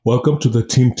Welcome to the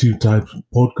Team Type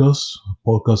podcast, a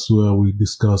podcast where we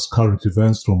discuss current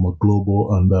events from a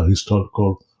global and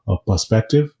historical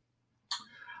perspective.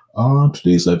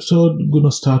 Today's episode, I'm going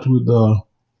to start with the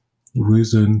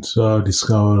recent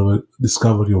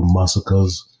discovery of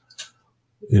massacres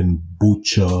in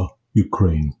Bucha,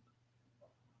 Ukraine.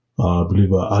 I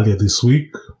believe earlier this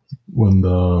week, when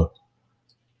the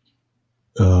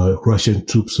Russian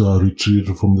troops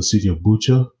retreated from the city of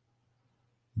Bucha,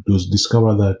 it was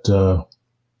discovered that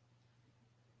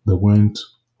they went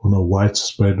on a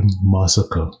widespread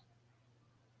massacre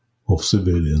of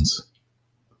civilians.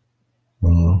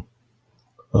 People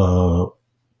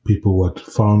were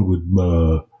found with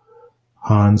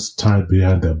hands tied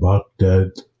behind their back,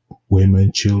 dead,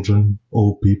 women, children,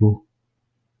 old people.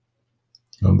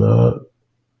 And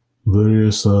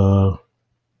various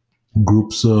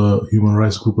groups, human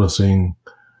rights groups are saying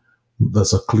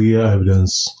that's a clear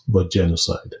evidence of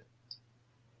genocide.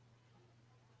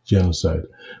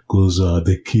 Because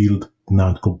they killed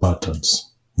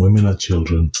non-combatants, women and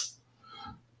children.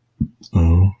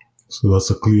 So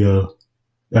that's a clear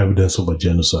evidence of a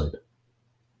genocide.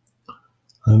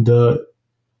 And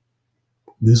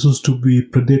this was to be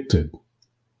predicted,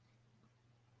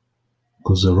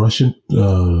 because the Russian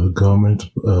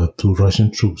government, through Russian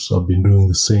troops, have been doing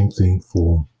the same thing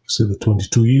for, say, the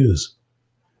 22 years.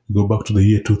 You go back to the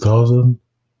year 2000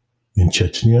 in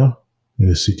Chechnya, in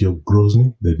the city of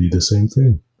Grozny, they did the same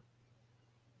thing.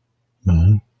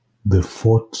 They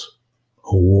fought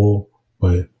a war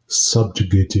by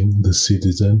subjugating the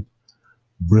citizen,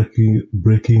 breaking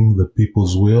the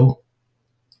people's will,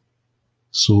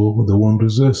 so they won't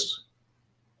resist.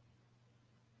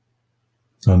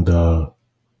 And the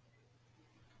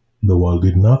world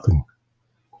did nothing.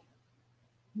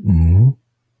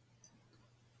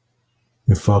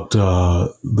 In fact,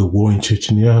 the war in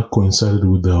Chechnya coincided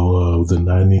with the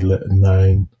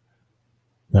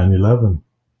 9/11.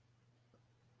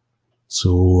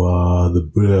 So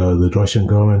the Russian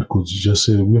government could just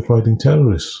say, we're fighting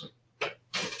terrorists,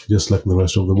 just like the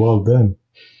rest of the world then.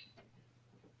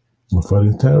 We're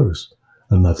fighting terrorists.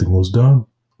 And nothing was done.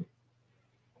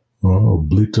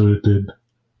 Obliterated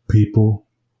people,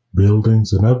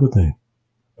 buildings, and everything,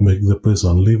 making the place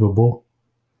unlivable.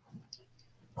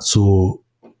 So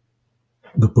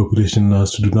the population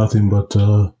has to do nothing but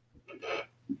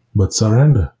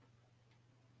surrender.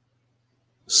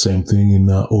 Same thing in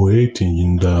 2008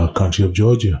 in the country of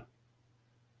Georgia.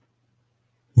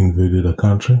 Invaded a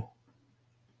country,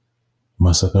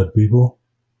 massacred people.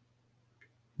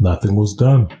 Nothing was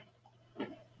done.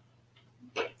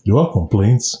 There were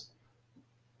complaints,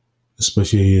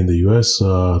 especially in the US.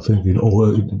 I think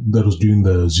that was during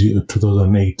the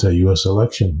 2008 US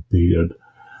election period.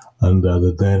 And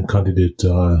the then candidate,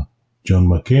 John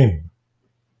McCain,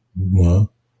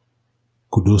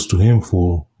 kudos to him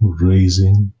for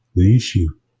raising the issue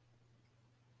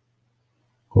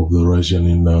of the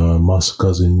Russian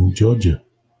massacres in Georgia.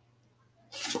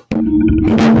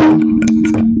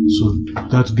 So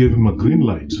that gave him a green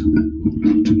light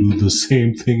to do the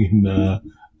same thing in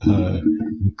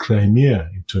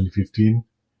Crimea in 2015.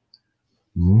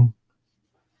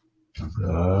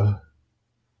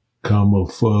 Come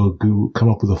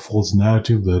up with a false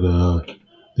narrative that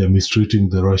they're mistreating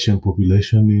the Russian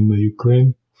population in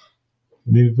Ukraine,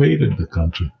 and invaded the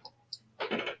country.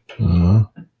 And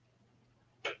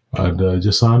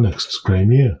just annexed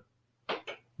Crimea.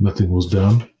 Nothing was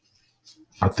done.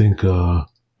 I think the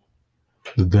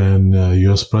then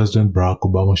US President Barack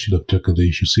Obama should have taken the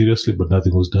issue seriously, but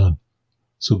nothing was done.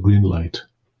 So green light.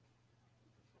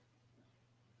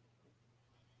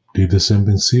 Did the same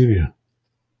thing in Syria.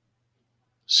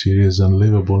 Syria is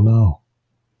unlivable now.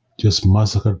 Just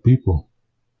massacred people.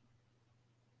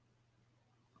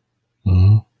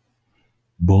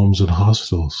 Bombs on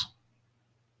hospitals,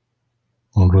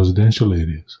 on residential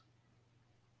areas.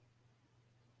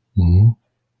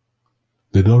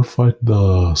 They don't fight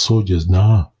the soldiers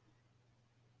now.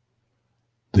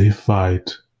 They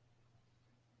fight,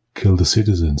 kill the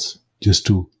citizens just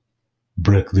to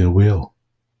break their will.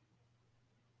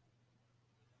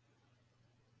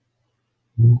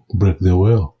 Break their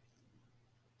will.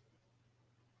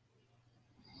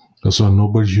 That's why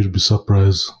nobody should be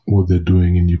surprised what they're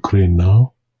doing in Ukraine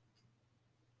now.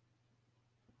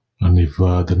 And if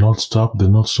they're not stopping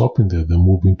there. They're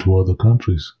moving to other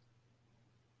countries.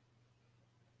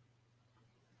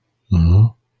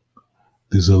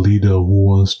 There's a leader who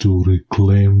wants to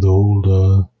reclaim the old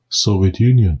Soviet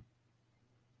Union.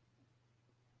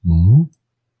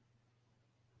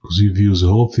 Because he views the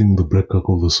whole thing, the breakup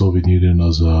of the Soviet Union,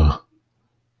 as one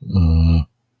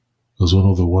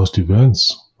of the worst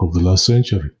events of the last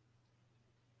century.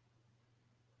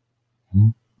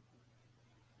 The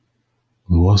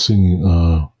worst thing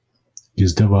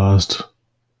is never asked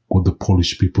what the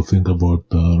Polish people think about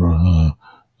the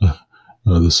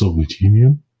Soviet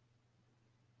Union.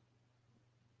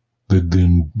 They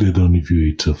don't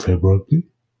view it favorably.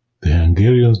 The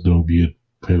Hungarians don't view it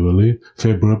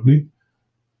favorably,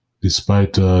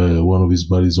 despite one of his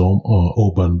buddies,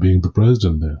 Orban, being the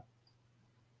president there.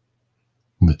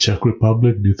 In the Czech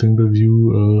Republic, do you think they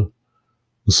view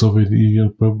the Soviet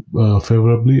Union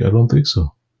favorably? I don't think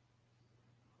so.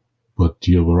 But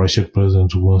you have a Russian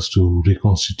president who wants to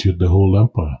reconstitute the whole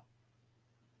empire.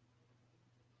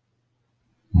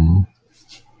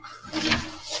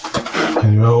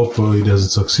 And I hope he doesn't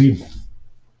succeed.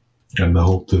 And I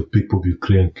hope the people of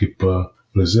Ukraine keep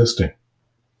resisting.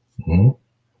 And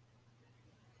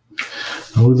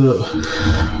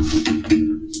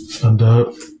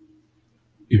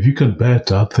if you can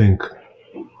bet, I think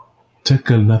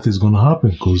technically nothing's going to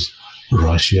happen because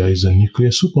Russia is a nuclear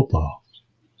superpower.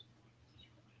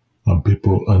 And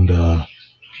people and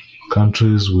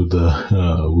countries with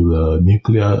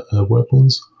nuclear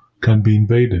weapons cannot be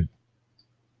invaded.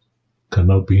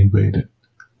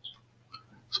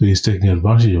 So he's taking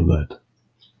advantage of that.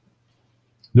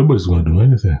 Nobody's going to do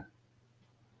anything.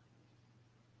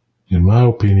 In my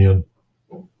opinion,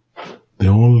 the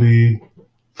only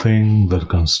thing that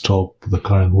can stop the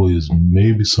current war is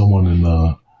maybe someone in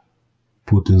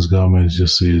Putin's government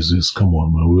just says, come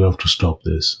on, man, we have to stop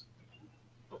this.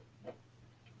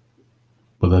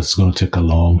 But that's going to take a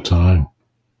long time.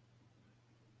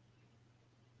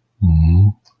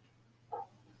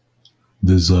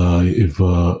 There's if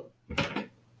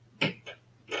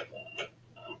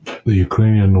the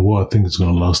Ukrainian war, I think it's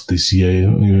going to last this year,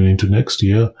 even into next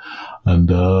year.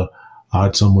 And I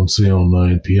had someone say on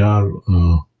NPR,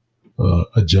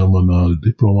 a German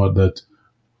diplomat, that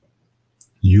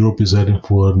Europe is heading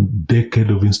for a decade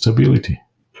of instability.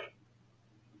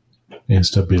 A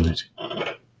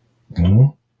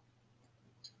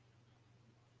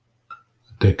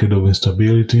decade of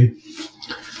instability.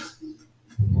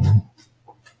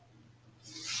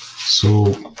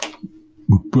 So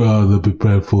they're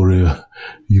prepared for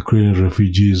Ukrainian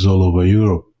refugees all over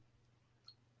Europe.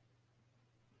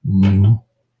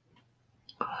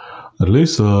 At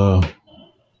least one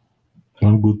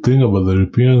good thing about the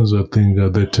Europeans, I think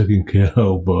they're taking care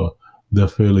of their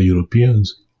fellow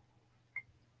Europeans.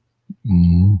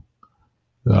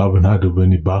 They haven't had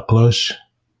any backlash.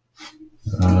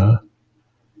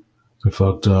 In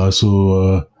fact, I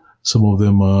saw some of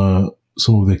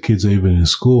the kids are even in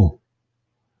school.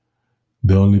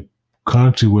 The only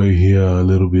country where you hear a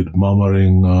little bit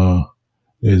murmuring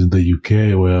is the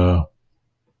UK, where,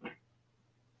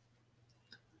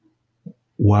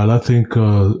 while I think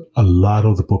a lot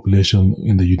of the population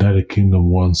in the United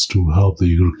Kingdom wants to help the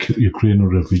Ukrainian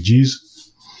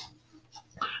refugees,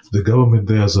 the government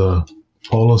there has a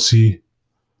policy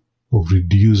of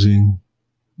reducing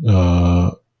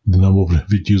the number of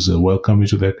refugees that welcome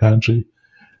into their country.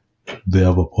 They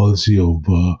have a policy of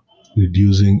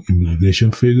reducing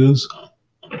immigration figures.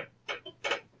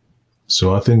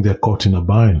 So I think they're caught in a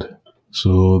bind.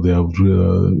 So they have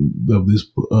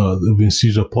they've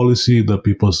instituted a policy that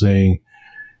people are saying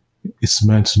it's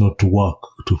meant not to work,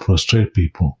 to frustrate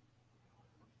people.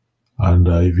 And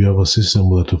if you have a system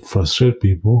that will frustrate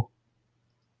people,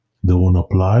 they won't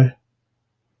apply.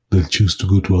 They'll choose to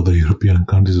go to other European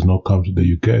countries and not come to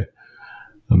the UK.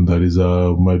 And that is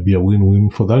might be a win-win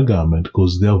for that government,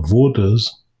 because their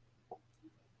voters,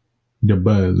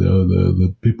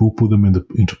 the people who put them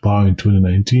into power in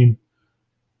 2019,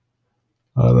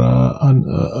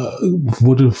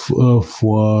 voted for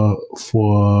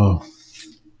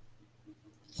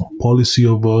policy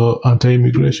of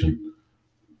anti-immigration.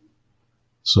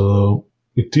 So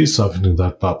it is serving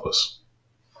that purpose.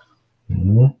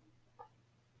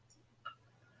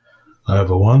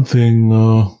 However, one thing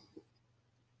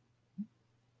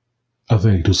I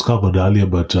think it was covered earlier,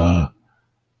 but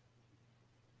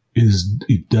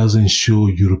it doesn't show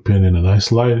European in a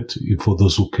nice light. For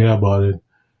those who care about it,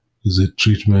 is a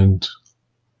treatment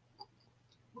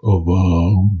of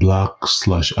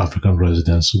Black/African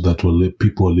residents that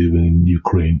people living in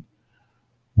Ukraine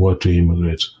were to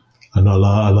immigrate, and a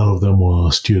lot of them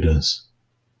were students.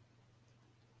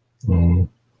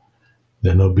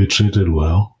 They're not being treated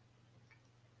well.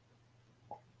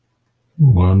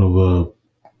 One of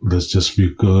let's just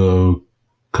come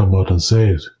out and say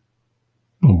it.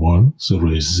 One, it's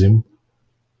racism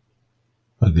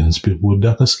against people with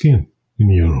darker skin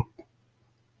in Europe.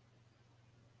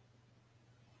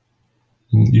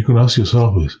 You can ask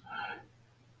yourself this.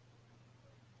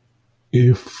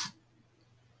 if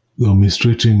they're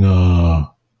mistreating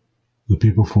the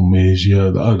people from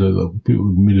Asia, the people,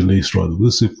 Middle East, rather,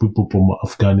 let's say people from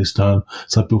Afghanistan,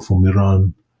 some people from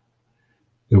Iran,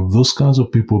 if those kinds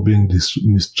of people are being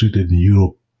mistreated in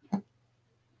Europe,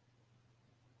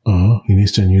 in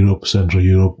Eastern Europe, Central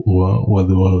Europe, or where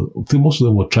they were, I think most of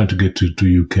them were trying to get to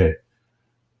UK.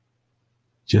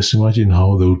 Just imagine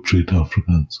how they would treat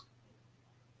Africans.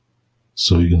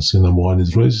 So you can see number one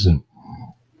is racism.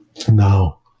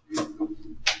 Now,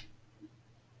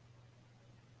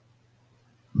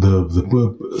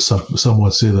 some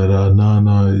would say that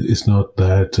no, it's not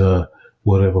that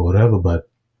whatever, but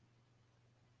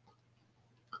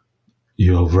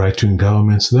you have right-wing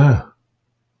governments there.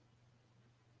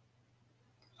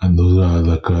 And those are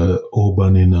like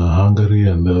Orban in Hungary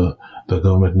and the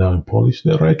government now in Polish,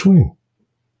 they're right-wing.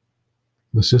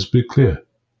 Let's just be clear.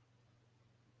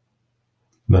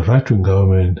 The right-wing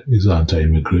government is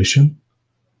anti-immigration.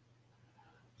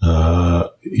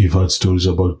 You've heard stories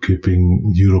about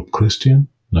keeping Europe Christian.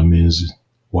 That means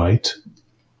white.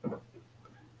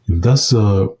 If that's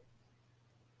the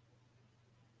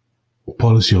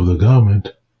policy of the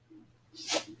government,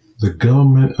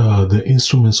 the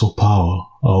instruments of power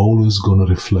are always going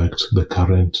to reflect the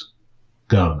current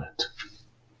government.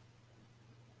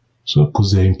 So,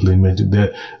 because they're implementing,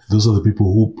 those are the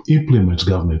people who implement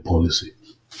government policy.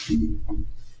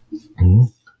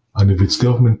 And if it's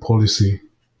government policy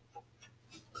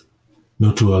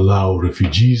not to allow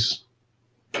refugees,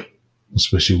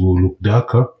 especially who look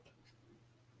darker,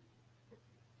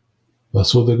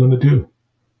 that's what they're going to do.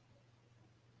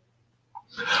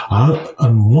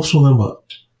 And most of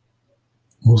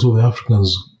the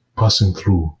Africans passing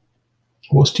through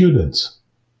were students.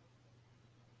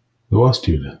 They were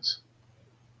students.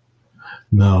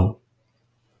 Now,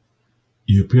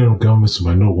 European governments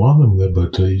might not want them there,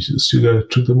 but you still got to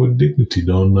treat them with dignity.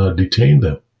 Don't detain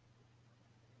them.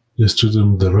 Just treat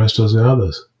them the rest as the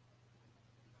others.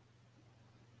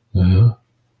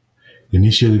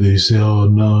 Initially, they say, "Oh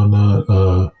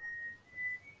no,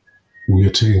 we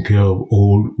are taking care of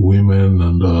old women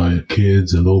and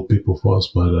kids and old people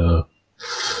first." But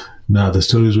now the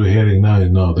stories we're hearing now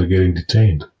is they're getting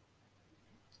detained.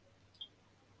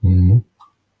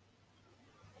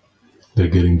 They're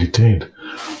getting detained.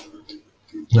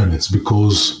 And it's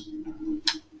because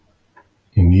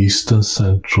in Eastern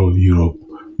Central Europe,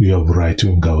 we have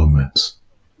right-wing governments.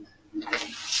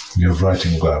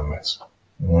 Right-wing governments.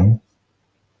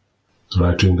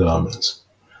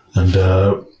 And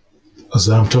as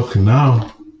I'm talking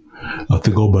now, I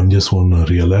think Orban just won a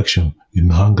re-election in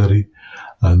Hungary,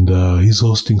 and he's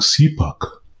hosting CPAC,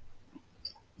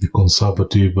 the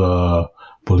Conservative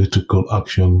Political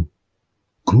Action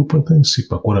Group, I think,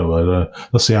 CPAC, whatever.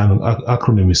 Let's say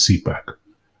acronym is CPAC.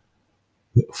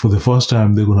 For the first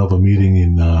time, they're going to have a meeting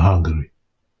in Hungary.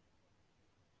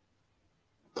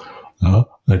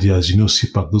 And as you know,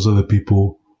 CPAC, those are the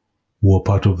people who were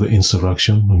part of the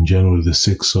insurrection on January the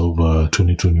 6th of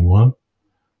 2021.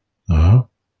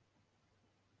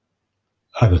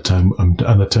 At a time,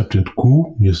 an attempted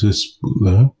coup. Yes,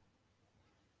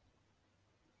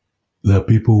 there are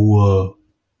people who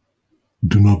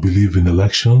do not believe in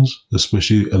elections,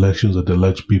 especially elections that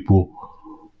elect people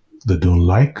they don't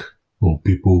like, or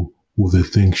people who they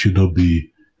think should not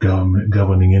be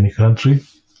governing any country.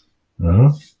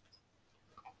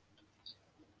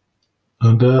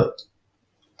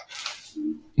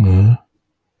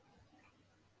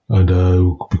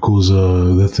 Because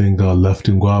they think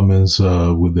left-wing governments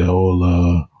with their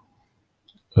whole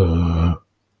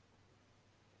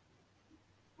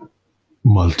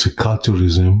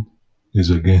multiculturalism is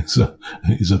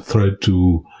a threat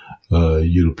to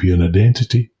European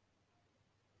identity.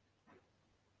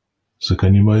 So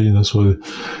can you imagine? That's why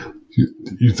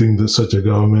you think that such a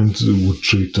government would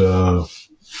treat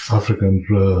African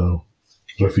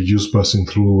refugees passing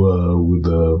through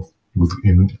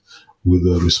with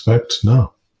respect?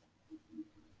 No.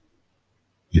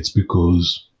 It's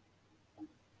because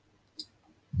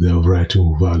they have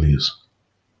right-wing values.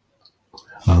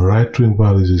 And right-wing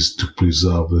values is to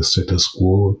preserve the status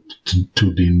quo,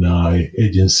 to deny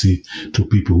agency to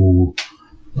people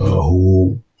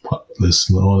who, let's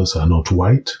be honest, are not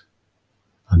white,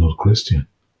 are not Christian.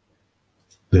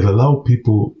 They'll allow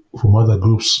people from other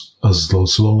groups as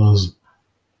long as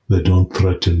they don't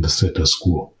threaten the status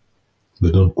quo.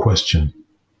 They don't question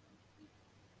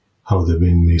how they're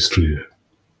being mistreated.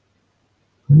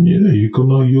 And you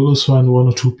always find one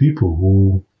or two people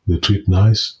who they treat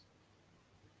nice.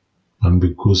 And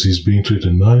because he's being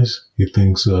treated nice, he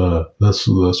thinks that's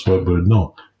why. But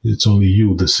no, it's only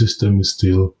you. The system is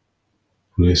still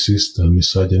racist and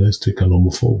misogynistic and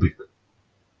homophobic.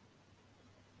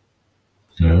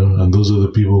 Yeah, and those are the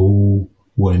people who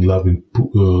were in love with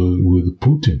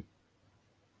Putin.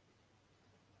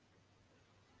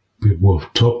 People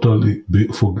have totally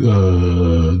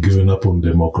given up on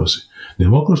democracy.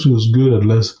 Democracy was good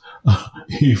unless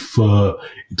if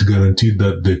it guaranteed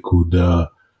that they could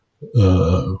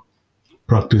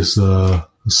practice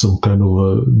some kind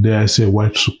of, dare I say,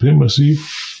 white supremacy.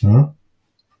 Huh?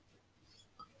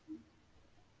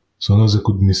 So long as they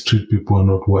could mistreat people who are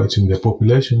not white in their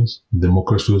populations,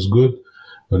 democracy was good.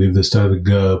 But if they started,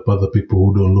 other people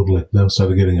who don't look like them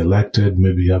started getting elected,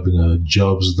 maybe having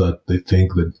jobs that they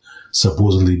think that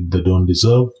supposedly they don't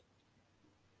deserve,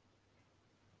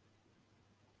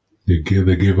 they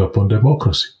gave up on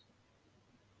democracy.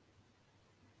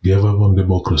 Gave up on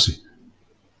democracy.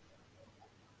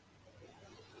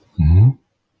 Mm-hmm.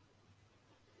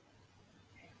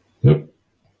 Yep.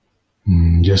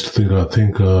 Just to think, I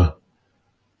think the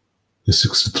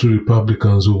 63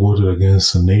 Republicans who voted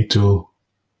against NATO,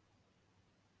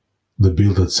 the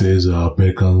bill that says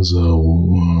Americans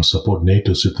support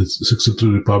NATO, so the 63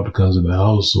 Republicans in the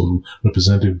House of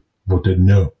Representatives voted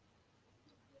no.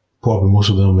 Probably most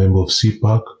of them are members of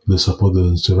CPAC. They support the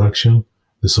insurrection.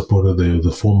 They supported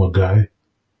the former guy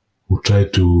who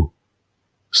tried to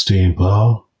stay in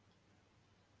power,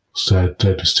 tried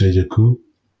to stage a coup.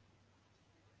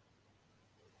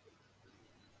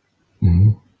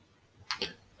 Mm-hmm.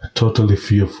 I totally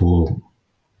fear for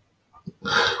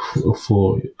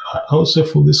I would say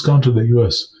for this country, the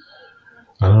US.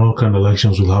 I don't know what kind of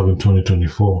elections we'll have in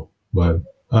 2024, but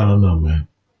I don't know, man.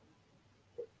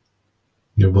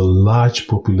 You have a large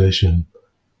population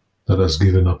that has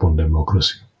given up on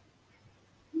democracy.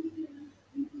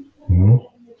 Mm-hmm.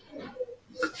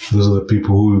 Those are the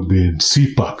people who will be in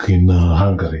CPAC in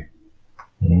Hungary.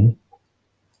 Mm-hmm.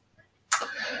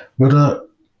 But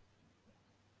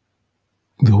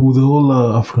the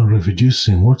whole African refugee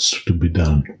thing, what's to be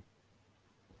done?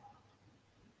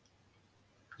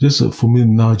 Just for me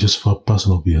now, just for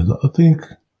personal opinion, I think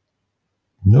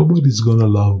nobody's going to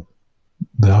love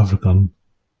the African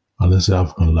unless the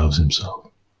African loves himself.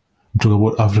 I'm talking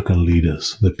about African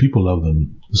leaders. The people love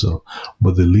themselves,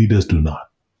 but the leaders do not.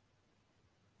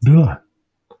 Do not.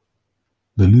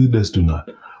 The leaders do not.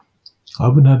 I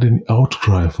haven't had any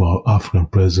outcry for African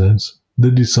presidents. They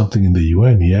did something in the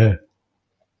UN, yeah.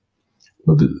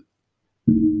 But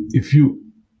if you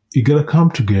gotta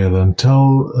come together and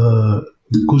tell,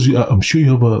 because I'm sure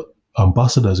you have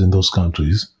ambassadors in those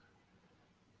countries.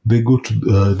 They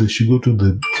should go to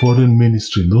the foreign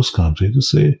ministry in those countries to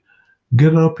say,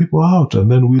 get our people out,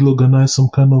 and then we'll organize some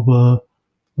kind of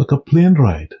like a plane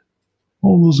ride.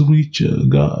 All those rich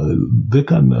guys, they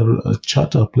can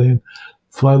charter a plane,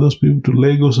 fly those people to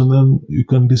Lagos, and then you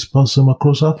can disperse them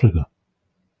across Africa.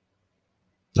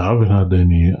 I haven't had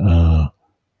any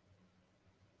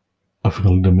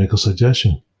African leader make a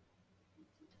suggestion.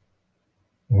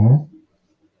 Mm-hmm.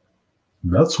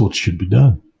 That's what should be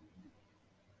done.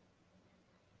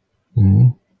 Mm-hmm.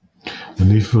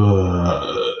 And if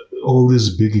all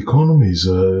these big economies,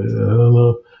 I don't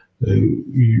know,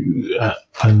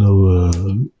 I know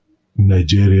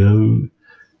Nigeria,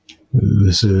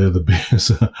 they say they're the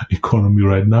biggest economy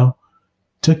right now.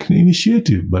 Take an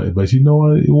initiative, but you know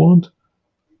what you want?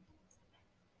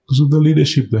 Because of the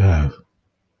leadership they have.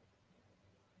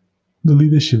 The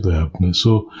leadership they have.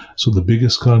 So the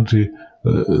biggest country,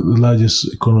 the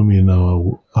largest economy in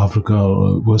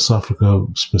Africa, West Africa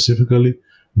specifically,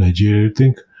 Nigeria, I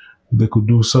think they could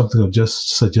do something I've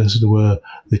just suggested where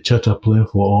they charter a plane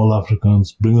for all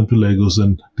Africans, bring them to Lagos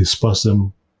and disperse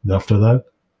them after that.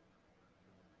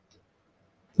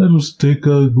 That would take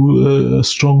a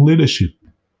strong leadership.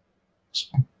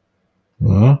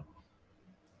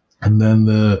 And then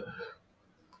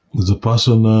there's a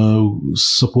person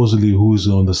supposedly who is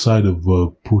on the side of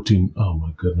Putin. Oh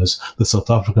my goodness, the South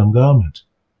African government.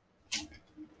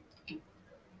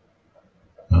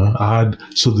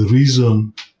 So the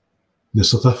reason the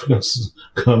South African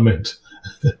government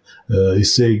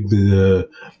is saying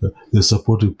they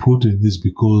supported Putin is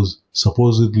because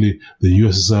supposedly the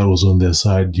USSR was on their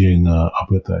side during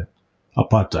apartheid.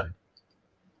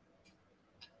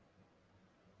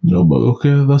 No, but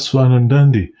okay, that's fine and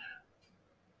dandy.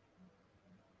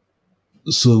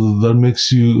 So that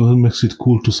makes it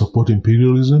cool to support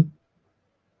imperialism?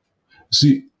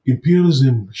 See,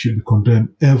 imperialism should be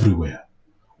condemned everywhere,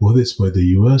 whether it's by the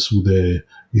US with the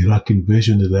Iraq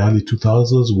invasion in the early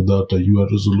 2000s without a UN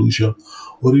resolution,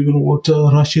 or even what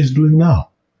Russia is doing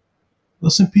now.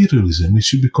 That's imperialism. It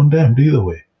should be condemned either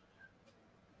way.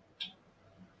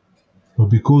 But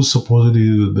because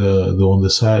supposedly the on the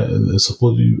side,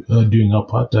 supposedly doing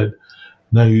apartheid,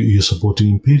 now you're supporting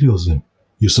imperialism.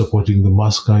 You're supporting the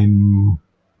massacre in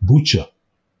Bucha.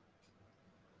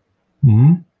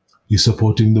 You're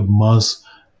supporting the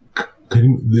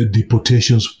the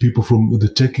deportations,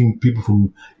 taking people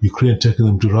from Ukraine, taking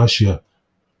them to Russia.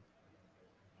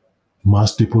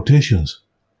 Mass deportations.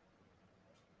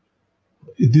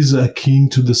 These are akin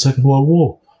to the Second World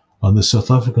War. And the South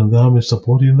African government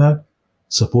supporting that,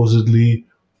 supposedly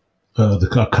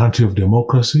the country of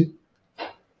democracy.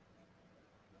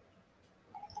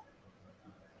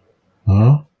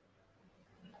 Huh?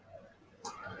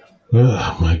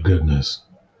 Oh, my goodness.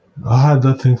 I had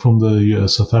that thing from the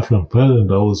South African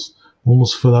president. I was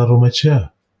almost fell out of my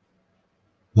chair.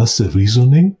 That's the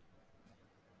reasoning?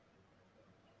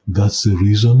 That's the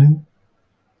reasoning?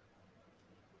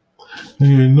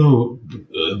 And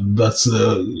that's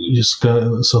just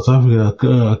South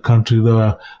Africa, a country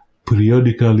that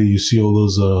periodically you see all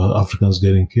those Africans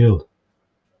getting killed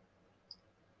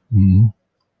in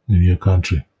your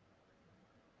country.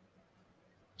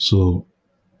 So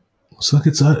it's like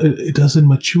it hasn't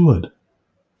matured.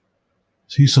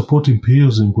 So you support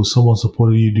imperialism because someone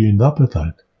supported you during the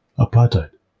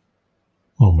apartheid.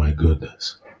 Oh my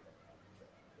goodness.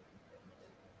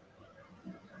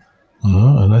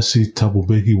 And I see Thabo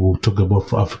Mbeki will talk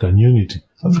about African unity.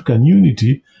 African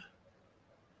unity?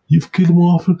 You've killed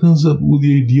more Africans with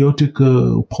your idiotic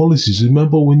policies.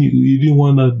 Remember when you didn't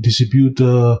want to distribute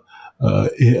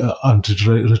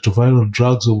antiretroviral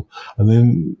drugs and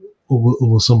then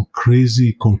over some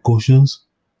crazy concoctions?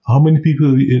 How many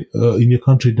people in your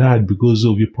country died because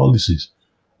of your policies?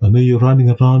 And then you're running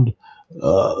around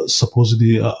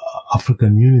supposedly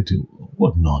African unity.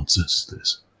 What nonsense is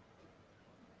this?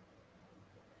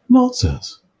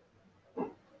 Nonsense.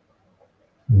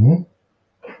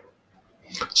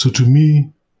 So to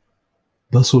me,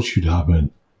 that's what should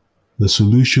happen. The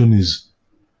solution is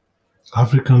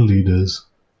African leaders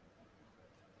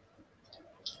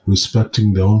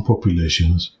respecting their own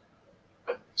populations,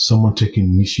 someone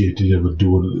taking initiative of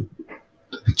doing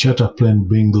the charter plan,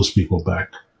 bring those people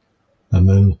back, and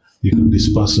then you can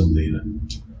disperse them later.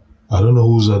 I don't know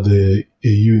who's at the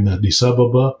AU in Addis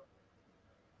Ababa.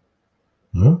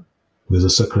 There's a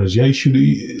secretary.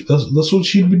 That's what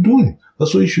she'd be doing.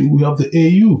 That's what we have the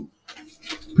AU.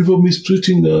 People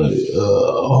mistreating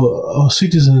our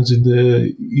citizens in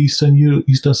the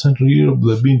Eastern Central Europe.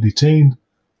 They're being detained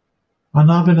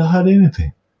and haven't had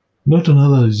anything. Not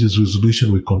another just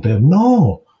resolution we condemn.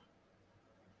 No.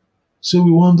 So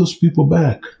we want those people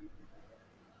back.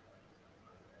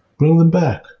 Bring them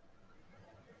back.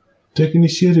 Take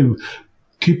initiative.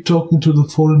 Keep talking to the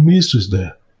foreign ministers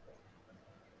there.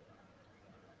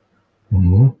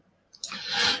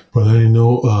 But I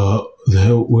know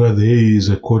where the A is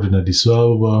according to Addis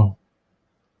Ababa,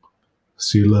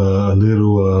 still a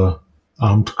little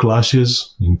armed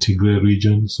clashes in Tigray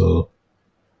region, so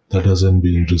that hasn't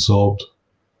been resolved.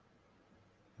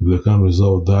 If they can't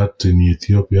resolve that in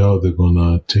Ethiopia, how they're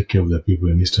gonna take care of their people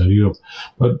in Eastern Europe.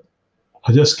 But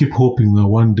I just keep hoping that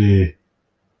one day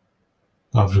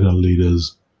African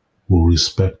leaders will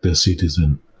respect their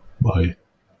citizen by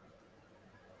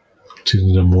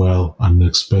treating them well and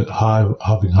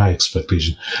having high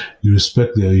expectation. You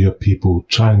respect your people,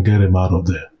 try and get them out of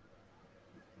there.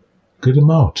 Get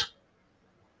them out.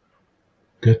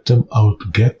 Get them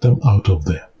out. Get them out of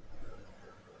there.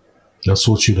 That's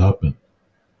what should happen.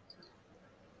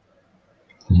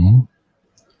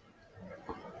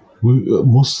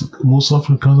 Most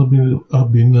Africans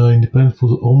have been independent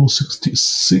for almost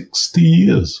 60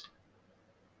 years.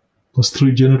 That's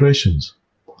 3 generations.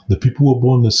 The people who were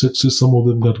born in the 60s, some of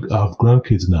them have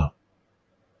grandkids now.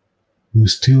 We're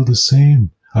still the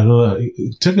same. I know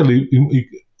technically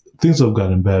things have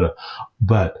gotten better,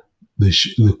 but they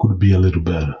could be a little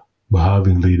better by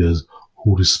having leaders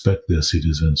who respect their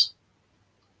citizens.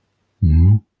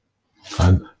 And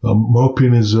my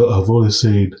opinion is, I've always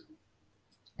said,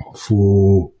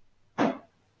 for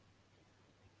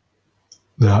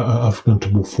the African to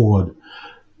move forward,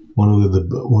 one of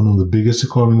the biggest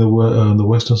economy on the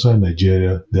western side,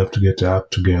 Nigeria, they have to get their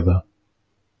act together.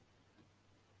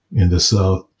 In the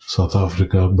south, South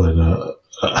Africa, but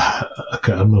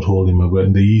I'm not holding my breath.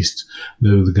 In the east,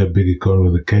 they got big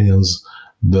economy. The Kenyans,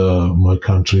 my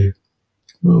country,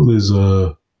 well, there's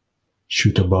a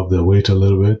shoot above their weight a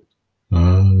little bit.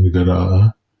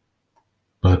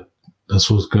 But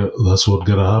that's what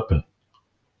gotta happen.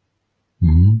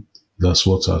 That's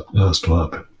what has to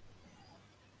happen.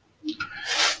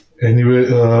 Anyway,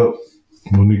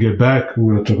 when we get back,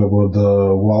 we'll talk about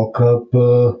the World Cup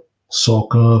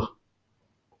soccer.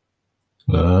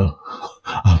 Uh,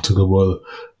 I'll talk about,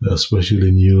 especially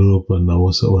in Europe, and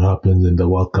what happens in the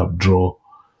World Cup draw.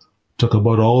 Talk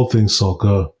about all things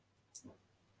soccer,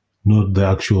 not the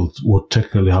actual what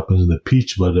technically happens in the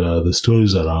pitch, but the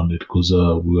stories around it, because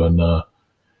we're gonna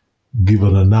give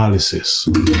an analysis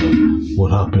of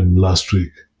what happened last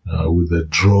week with the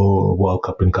draw, World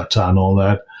Cup in Qatar, and all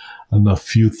that, and a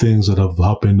few things that have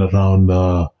happened around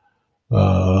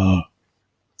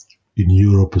in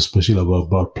Europe, especially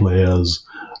about players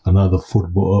and other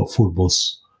football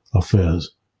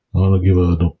affairs. I want to give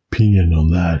an opinion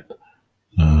on that.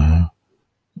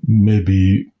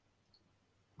 Maybe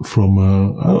from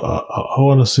I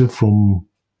want to say from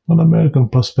an American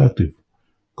perspective,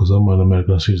 because I'm an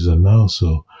American citizen now,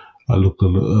 so I look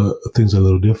at things a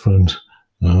little different.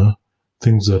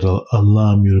 Things that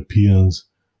alarm Europeans,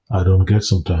 I don't get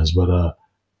sometimes. But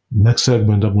next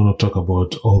segment, I'm going to talk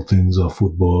about all things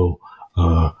football,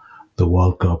 the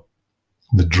World Cup,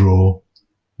 the draw,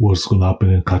 what's going to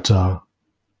happen in Qatar,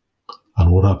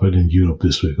 and what happened in Europe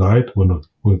this week. All right,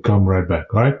 we'll come right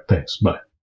back. All right, thanks. Bye.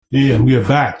 Yeah, and we are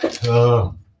back.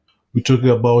 We're talking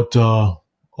about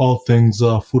all things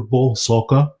football,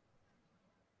 soccer.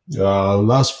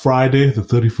 Last Friday, the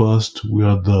 31st, we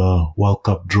had the World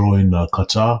Cup draw in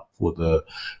Qatar for the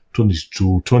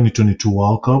 2022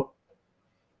 World Cup.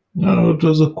 It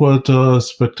was a quite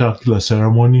spectacular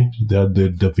ceremony. They had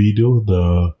the video,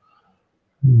 the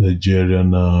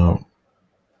Nigerian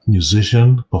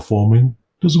musician performing.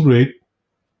 It was great.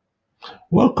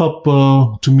 World Cup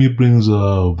to me brings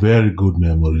very good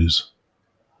memories.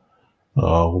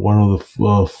 One of the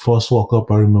first World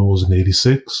Cup I remember was in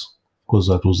 '86, because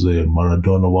that was the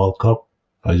Maradona World Cup.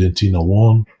 Argentina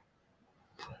won.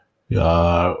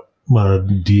 Diego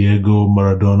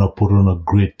Maradona put on a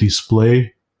great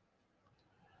display.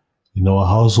 In our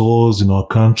households, in our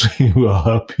country, we were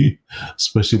happy,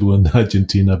 especially when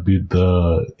Argentina beat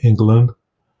England.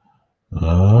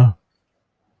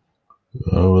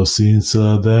 Since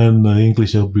then, the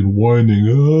English have been whining,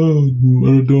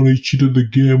 Maradona cheated the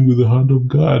game with the hand of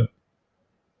God.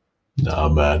 Nah,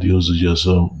 man, he was just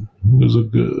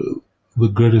the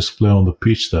greatest player on the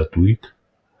pitch that week.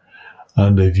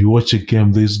 And if you watch the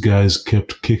game, these guys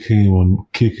kept kicking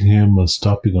him and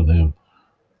stopping on him.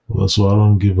 That's why I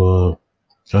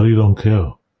really don't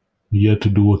care. He had to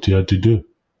do what he had to do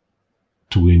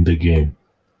to win the game.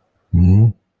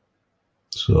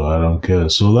 So I don't care.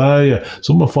 So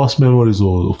some of my first memories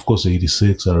were, of course,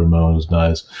 '86. I remember it was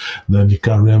nice. Then you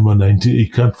can't remember you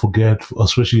can't forget,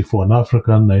 especially for an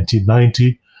African,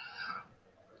 1990,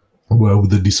 where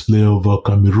with the display of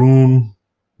Cameroon,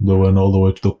 they went all the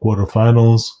way to the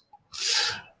quarterfinals.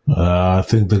 I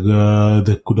think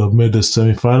they could have made the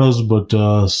semifinals, but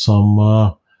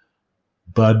some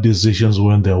bad decisions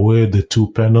went their way. The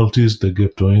 2 penalties they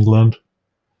gave to England,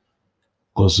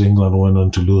 because England went on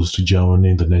to lose to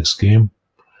Germany in the next game.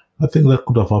 I think that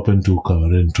could have happened to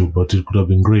Cameroon too, but it could have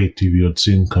been great if you had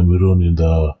seen Cameroon in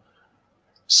the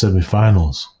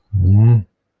semifinals.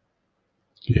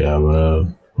 Yeah,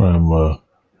 well,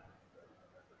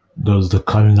 that was the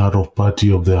coming out of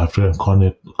party of the African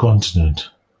continent.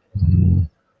 And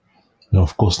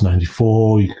of course,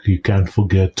 '94, you can't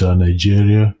forget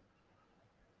Nigeria.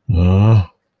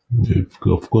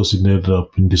 Of course, it ended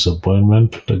up in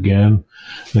disappointment. Again,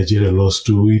 Nigeria lost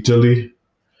to Italy.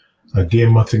 A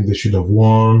game I think they should have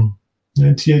won.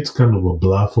 '98 is kind of a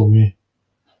blur for me.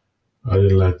 I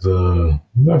didn't like the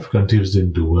African teams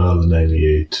didn't do well in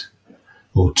 '98.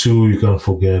 '02, you can't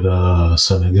forget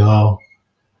Senegal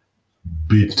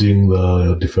beating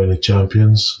the defending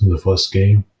champions in the first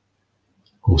game.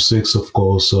 '06, of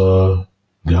course,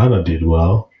 Ghana did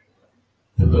well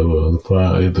in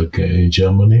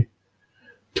Germany.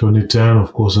 2010,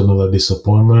 of course, another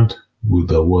disappointment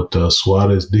with what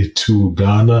Suarez did to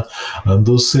Ghana. And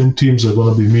those same teams are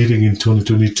going to be meeting in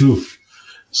 2022.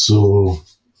 So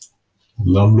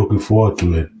I'm looking forward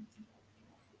to it.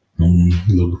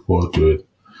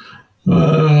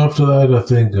 After that, I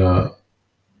think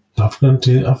African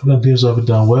teams have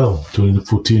done well.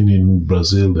 2014 in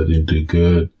Brazil, they didn't do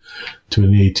good.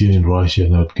 2018 in Russia,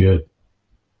 not good.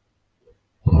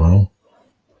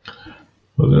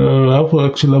 But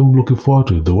actually, I'm looking forward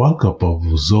to it. The World Cup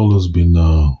has always been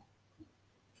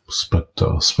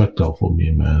spectacle for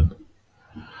me, man.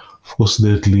 Of course,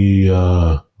 lately,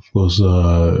 if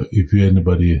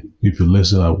you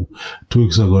listen, 2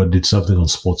 weeks ago I did something on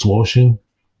sports washing.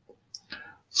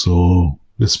 So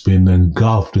it's been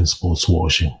engulfed in sports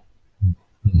washing.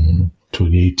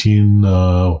 2018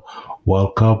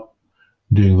 World Cup.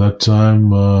 During that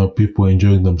time, people were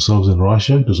enjoying themselves in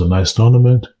Russia. It was a nice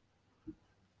tournament.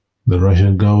 the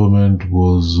Russian government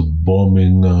was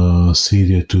bombing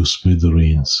Syria to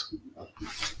smithereens.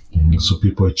 So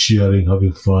people are cheering,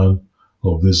 having fun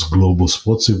of this global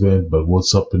sports event, but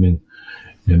what's happening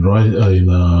in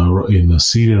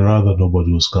Syria, rather,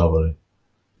 nobody was covering.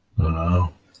 Of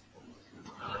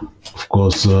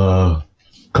course,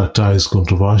 Qatar is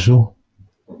controversial.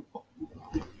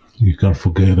 You can't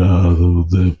forget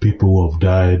the people who have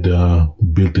died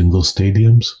building those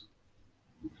stadiums.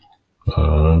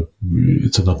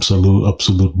 It's an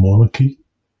absolute monarchy.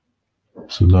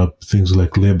 So now things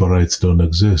like labor rights don't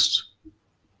exist.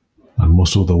 And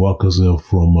most of the workers are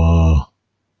from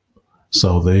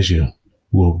South Asia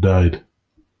who have died.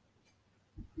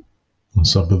 And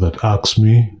something that irks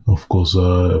me, of course,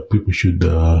 people should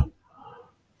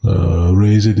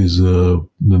raise it, is the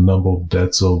number of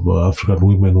deaths of African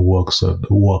women who work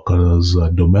as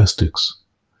domestics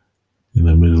in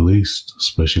the Middle East,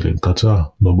 especially in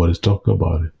Qatar. Nobody's talking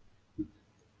about it.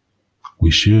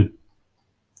 We should.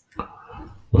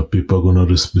 But people are going to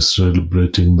be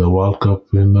celebrating the World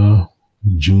Cup in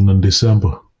June and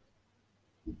December.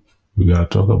 We got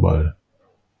to talk about it.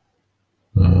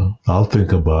 I'll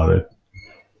think about it.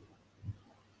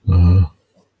 I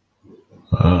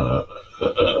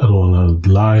don't want to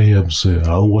lie and say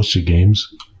I'll watch the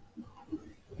games,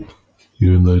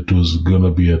 even though it was going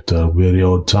to be at a very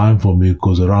odd time for me,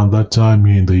 because around that time,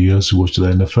 me in the US, we watched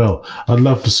the NFL. I'd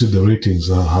love to see the ratings,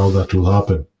 how that will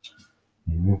happen.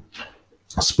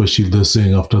 Especially they're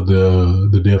saying after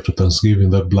the day after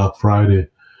Thanksgiving, that Black Friday,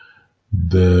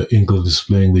 the England is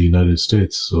playing the United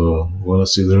States. So I want to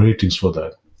see the ratings for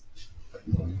that.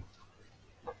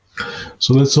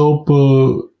 So let's hope,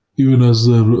 even as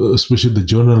especially the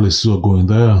journalists who are going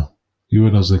there,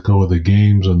 even as they cover the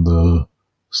games and the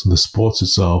sports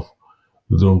itself,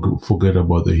 they don't forget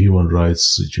about the human rights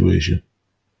situation,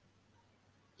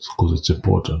 because it's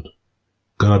important.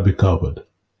 Gotta be covered.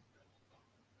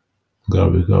 I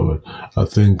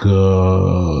think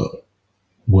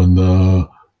when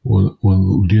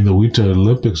during the Winter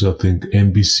Olympics, I think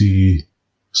NBC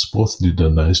Sports did a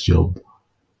nice job.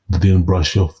 They didn't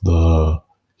brush off the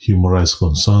human rights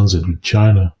concerns with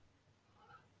China.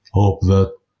 Hope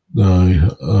that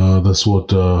that's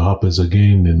what happens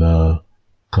again in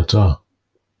Qatar.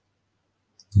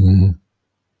 I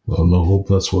hope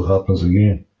that's what happens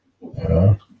again.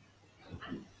 Yeah.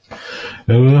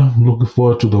 Anyway, I'm looking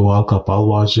forward to the World Cup. I'll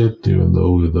watch it, even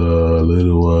though with a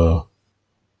little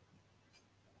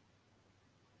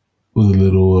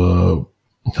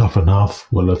half and half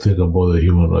while I think about the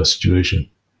human rights situation.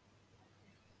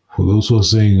 For those who are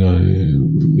saying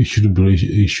it should be raised.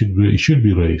 It should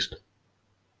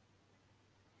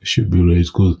be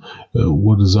raised because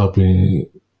what is happening?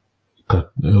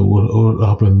 What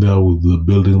happened there with the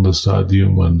building the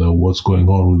stadium and what's going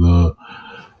on with the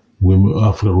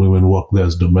African women work there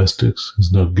as domestics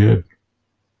is not good.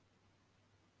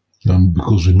 And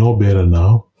because we know better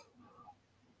now,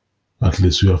 at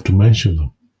least we have to mention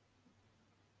them.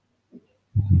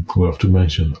 We have to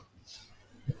mention them.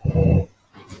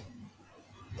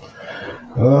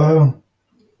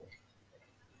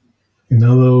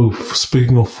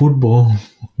 Speaking of football,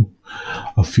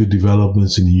 a few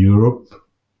developments in Europe.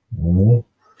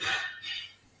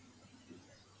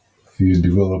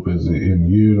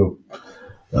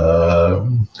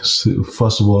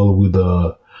 First of all, with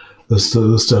let's start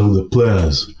with the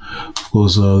players. Of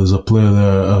course, there's a player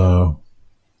there,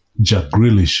 Jack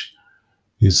Grealish.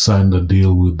 He signed a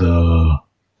deal with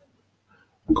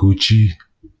Gucci,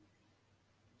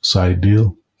 side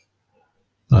deal.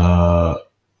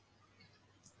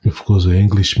 Of course, the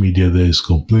English media there is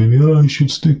complaining, you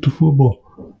should stick to football.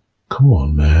 Come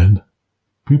on, man.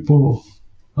 People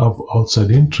have outside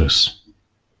interests.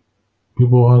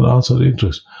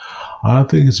 I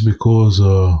think it's because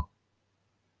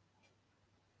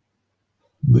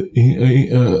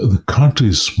the country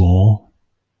is small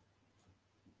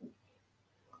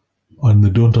and they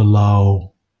don't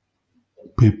allow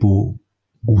people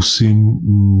who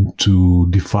seem to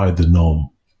defy the norm.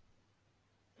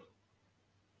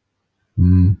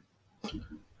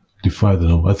 Defy the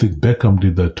norm. I think Beckham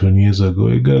did that 20 years ago.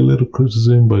 He got a little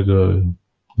criticism, but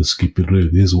let's keep it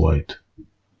real. He's white.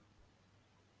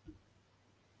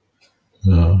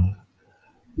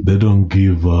 They don't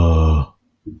give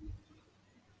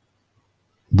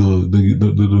they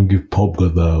don't give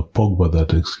Pogba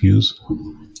that excuse.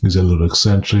 He's a little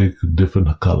eccentric,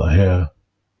 different color hair.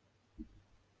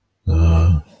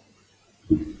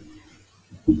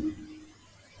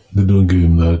 They don't give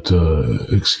him that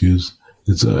excuse.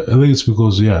 I think it's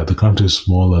because the country is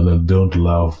small and they don't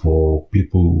allow for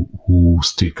people who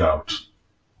stick out.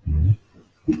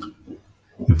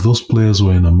 If those players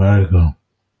were in America,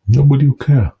 nobody would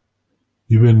care.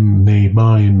 Even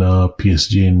Neymar in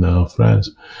PSG in France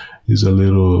is a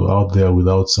little out there with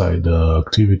outside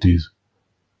activities.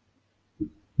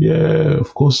 Yeah,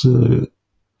 of course,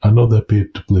 I know they're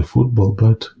paid to play football,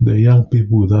 but they're young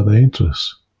people with other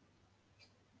interests.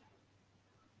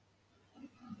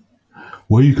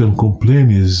 Where you can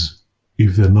complain is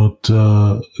if they're not,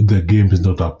 their game is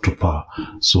not up to par.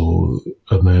 So,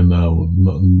 and then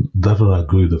that will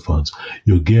agree with the fans.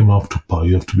 Your game up to par.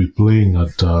 You have to be playing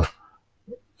at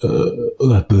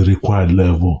the required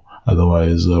level.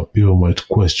 Otherwise, people might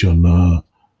question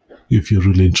if you're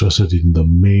really interested in the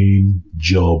main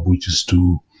job, which is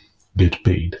to get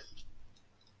paid.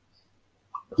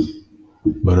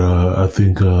 But I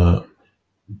think the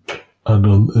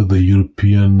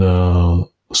European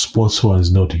sports fan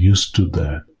is not used to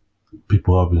that.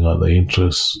 People having other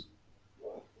interests.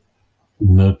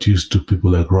 Not used to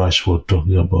people like Rashford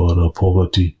talking about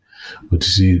poverty. But you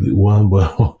see,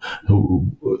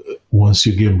 once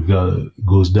your game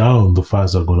goes down, the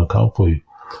fans are going to come for you.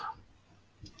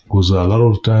 Because a lot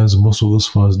of times, most of those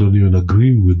fans don't even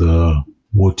agree with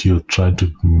what you're trying to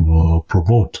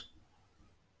promote.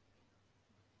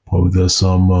 Or there's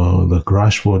some, like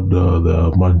Rashford,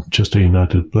 the Manchester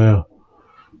United player,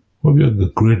 maybe a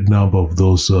great number of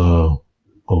those of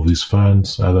his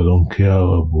fans either don't care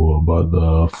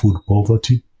about food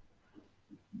poverty.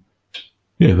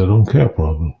 Yeah, they don't care,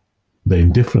 probably. They're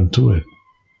indifferent to it.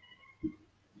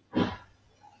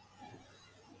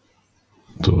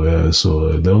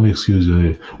 So the only excuse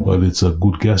is, well, it's a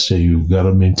good gesture. You've got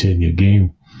to maintain your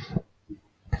game.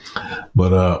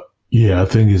 But yeah, I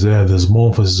think there's more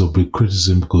emphasis of big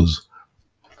criticism because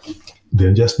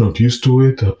they're just not used to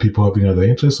it. People having other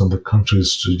interests, and those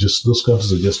countries are just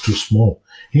too small.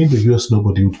 In the US,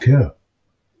 nobody would care.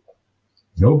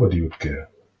 Nobody would care.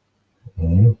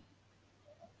 Mm-hmm.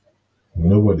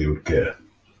 Nobody would care.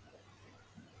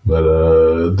 But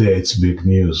there, it's big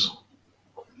news.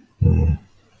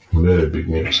 Very big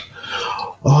news.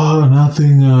 Another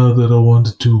thing that I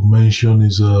wanted to mention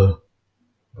is the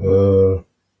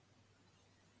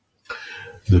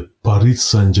Paris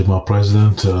Saint-Germain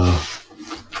president. As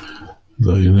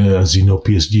you know,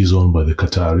 PSG is owned by the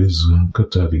Qatari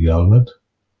government.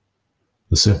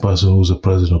 The same person who's the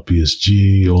president of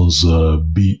PSG owns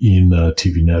beIN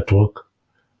TV network.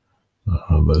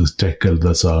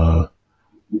 That's a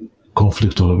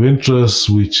conflict of interest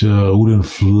which wouldn't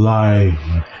fly,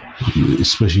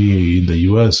 especially in the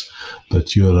US,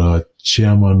 that you're a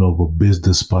chairman of a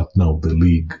business partner of the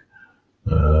league.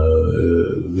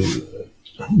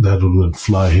 That wouldn't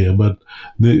fly here, but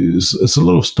it's a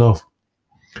lot of stuff.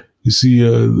 You see,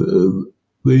 the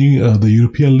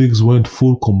European leagues went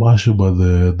full commercial, but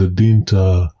they didn't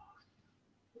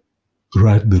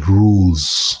write the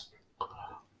rules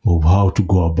of how to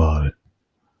go about it.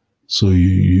 So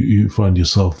you find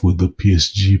yourself with the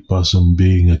PSG person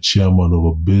being a chairman of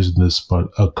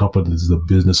a company that's the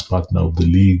business partner of the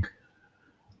league.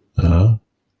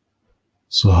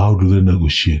 So how do they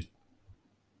negotiate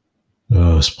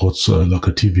sports like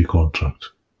a TV contract?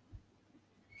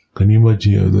 Can you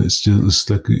imagine? It's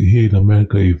like here in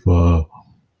America, if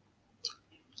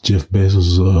Jeff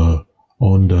Bezos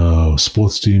owned a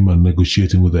sports team and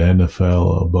negotiating with the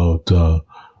NFL about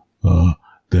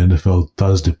the NFL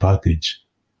Thursday package.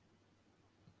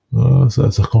 So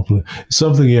that's a compliment.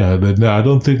 Something, yeah. That I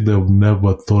don't think they've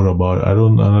never thought about it. I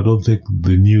don't think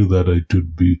they knew that it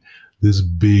would be this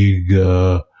big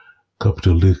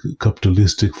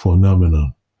capitalistic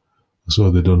phenomenon. So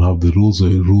they don't have the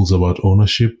rules about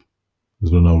ownership.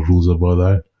 They don't have rules about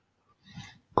that.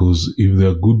 Because if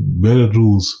there are better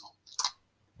rules,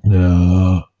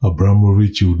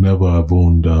 Abramovich would never have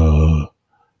owned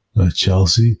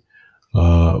Chelsea.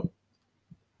 The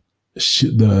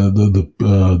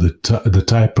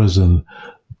Thai president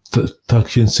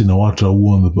Thaksin Shinawatra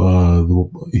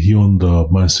he owned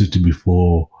Man City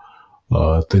before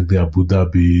I think the Abu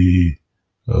Dhabi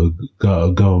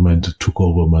government took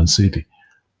over Man City.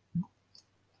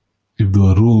 If there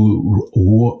were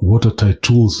watertight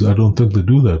tools, I don't think they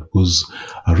do that, because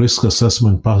a risk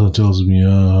assessment person tells me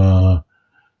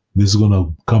this is going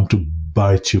to come to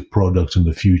bite your product in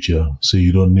the future, so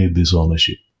you don't need this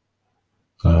ownership.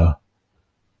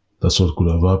 That's what could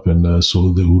have happened.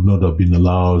 So they would not have been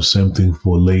allowed. Same thing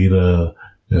for later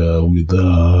with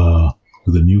the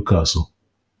Newcastle.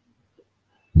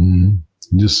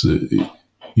 Just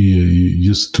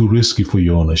too risky for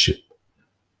your ownership.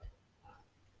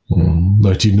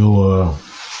 But they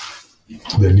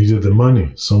needed the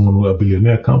money. Someone, a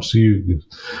billionaire, comes to you,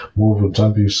 move on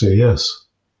time, you say yes.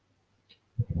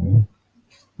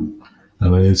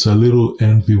 And it's a little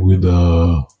envy with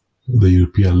the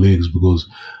European leagues because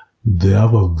they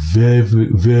have a very,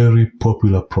 very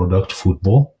popular product,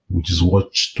 football, which is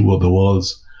watched throughout the world.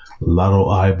 A lot of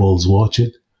eyeballs watch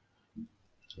it,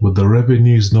 but the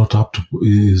revenue is not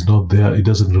there. It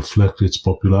doesn't reflect its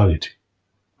popularity.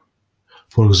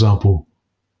 For example,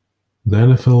 the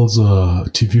NFL's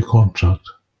TV contract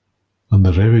and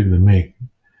the revenue they make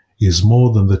is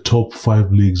more than the top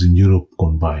 5 leagues in Europe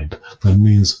combined. That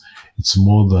means it's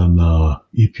more than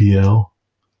EPL,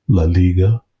 La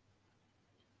Liga,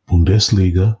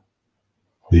 Bundesliga,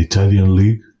 the Italian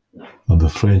league, and the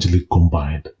French league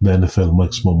combined. The NFL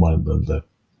makes more money than that.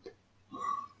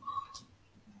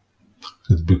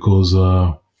 It's because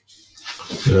at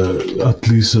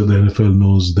least the NFL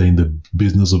knows they're in the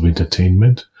business of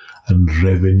entertainment and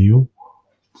revenue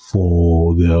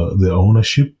for their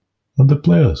ownership and the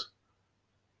players.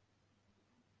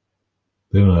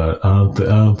 I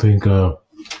don't think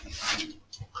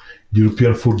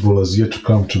European football has yet to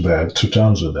come to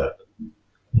terms with that.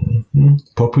 Mm-hmm.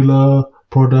 Popular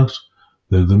products,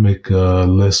 they make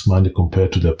less money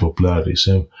compared to their popularity.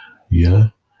 So, yeah,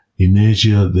 in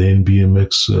Asia, the NBA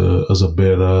makes has a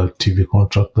better TV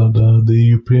contract than the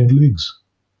European leagues.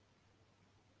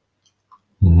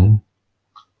 Mm-hmm.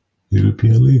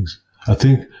 European leagues. I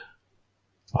think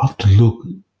I have to look.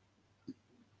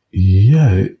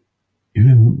 Yeah,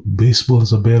 even baseball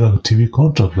has a better TV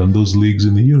contract than those leagues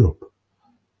in Europe.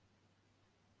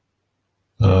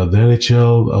 The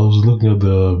NHL, I was looking at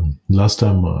the last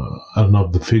time, I don't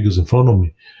have the figures in front of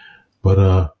me, but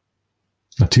a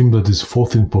team that is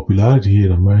 4th in popularity here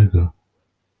in America,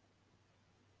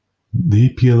 the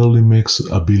EPL only makes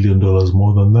 $1 billion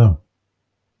more than them.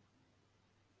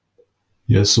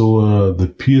 Yeah, so the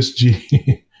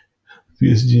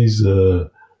PSG's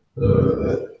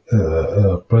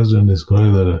president is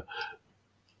going that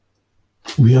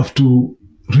we have to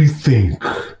rethink.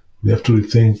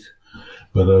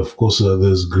 But of course,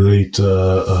 there's great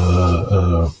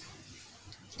a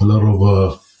lot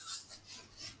of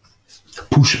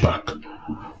pushback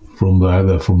from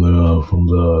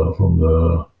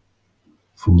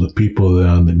the people there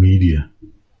and the media.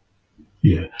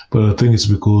 Yeah, but I think it's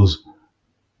because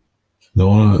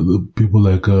the people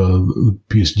like the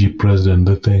PSG president,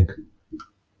 they think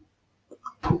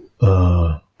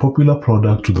popular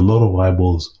product with a lot of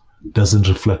eyeballs doesn't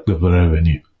reflect the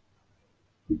revenue.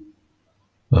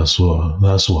 That's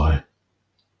why.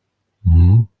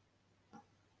 Mm-hmm.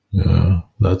 Yeah,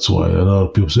 that's why a lot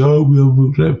of people say, "Oh, we have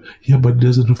revenue." Yeah, but it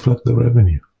doesn't reflect the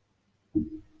revenue.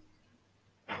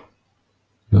 It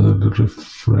doesn't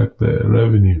reflect the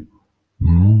revenue.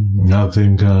 Mm-hmm. I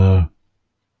think,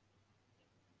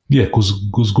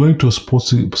 because going to a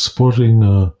sporting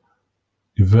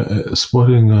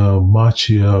match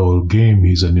here or game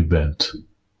is an event.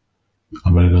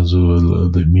 Americans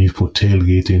they meet for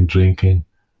tailgating, drinking.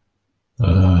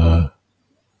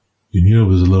 In Europe,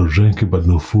 there's a lot of drinking, but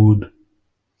no food.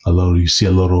 You see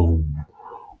a lot of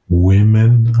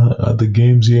women at the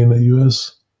games here in the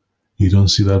US. You don't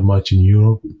see that much in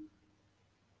Europe.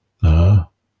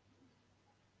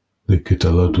 They get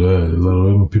a lot of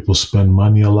women. People spend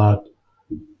money a lot.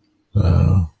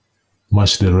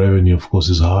 Much the revenue, of course,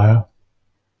 is higher.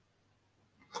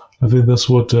 I think that's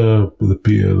what the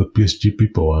PSG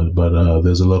people want, but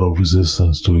there's a lot of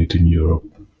resistance to it in Europe.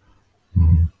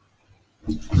 Mm.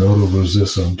 A lot of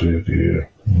resistance to it here.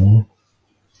 Mm.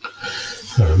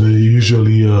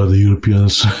 Usually the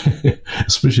Europeans,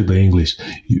 especially the English,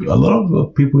 a lot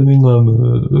of people in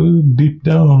England, deep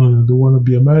down, they want to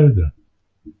be America.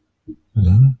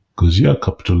 Because you're a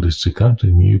capitalistic country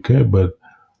in the UK, but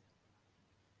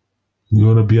you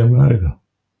want to be America.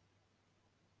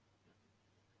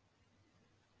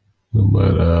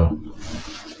 But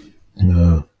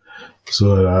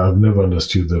so I've never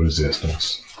understood the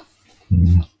resistance.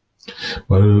 Mm.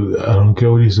 But I don't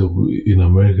care what it is in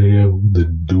America. They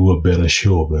do a better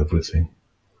show of everything.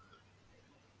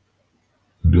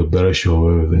 Because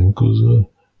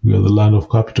we are the land of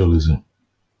capitalism.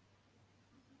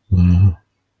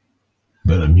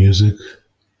 Better music,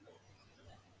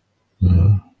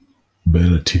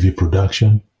 better TV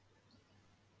production.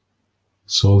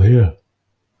 It's all here.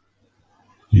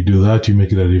 You do that, you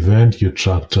make it an event, you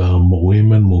attract more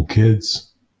women, more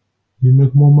kids, you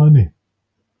make more money.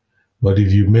 But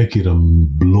if you make it a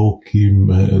blokey,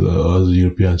 as the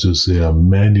Europeans would say, a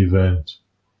man event,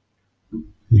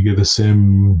 you get the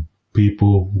same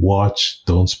people watch,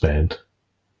 don't spend.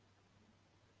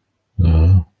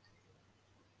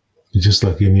 It's just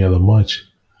like any other match.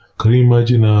 Can you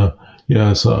imagine?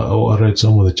 So I read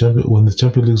some of when the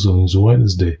Champions League is on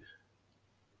Wednesday.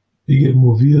 You get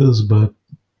more views, but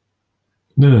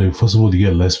no. First of all, you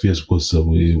get less views because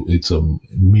it's a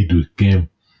midweek game.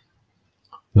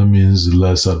 That means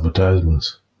less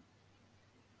advertisements.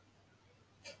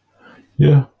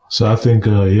 Yeah. So I think,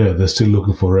 they're still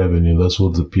looking for revenue. That's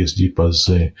what the PSG pass is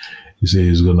saying. He said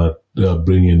he's gonna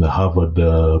bring in the Harvard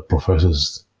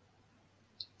professors.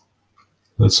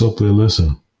 Let's hope they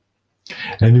listen.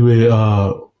 Anyway,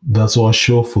 that's our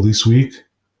show for this week.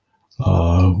 We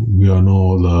are on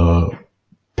all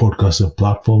podcasting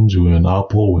platforms. We're on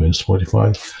Apple, we're on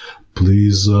Spotify.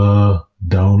 Please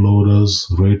download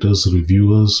us, rate us,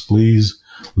 review us. Please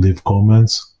leave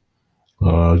comments.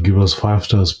 Give us 5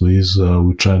 stars, please.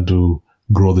 We're trying to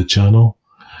grow the channel.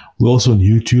 We're also on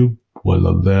YouTube.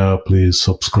 While there, please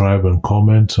subscribe and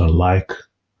comment and like,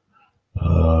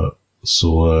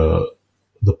 so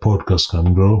the podcast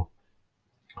can grow.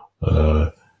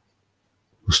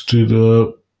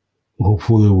 Still,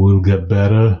 hopefully we'll get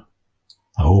better.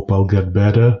 I hope I'll get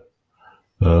better.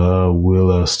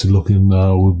 We'll still looking.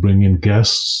 We'll bring in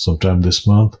guests sometime this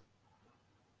month.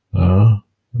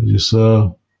 Just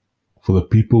for the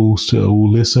people who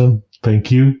listen,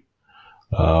 thank you.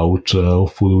 Which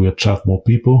hopefully we attract more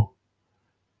people.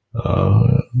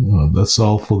 That's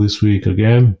all for this week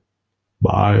again.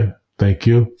 Bye. Thank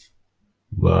you.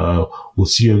 We'll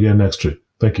see you again next week.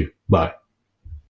 Thank you. Bye.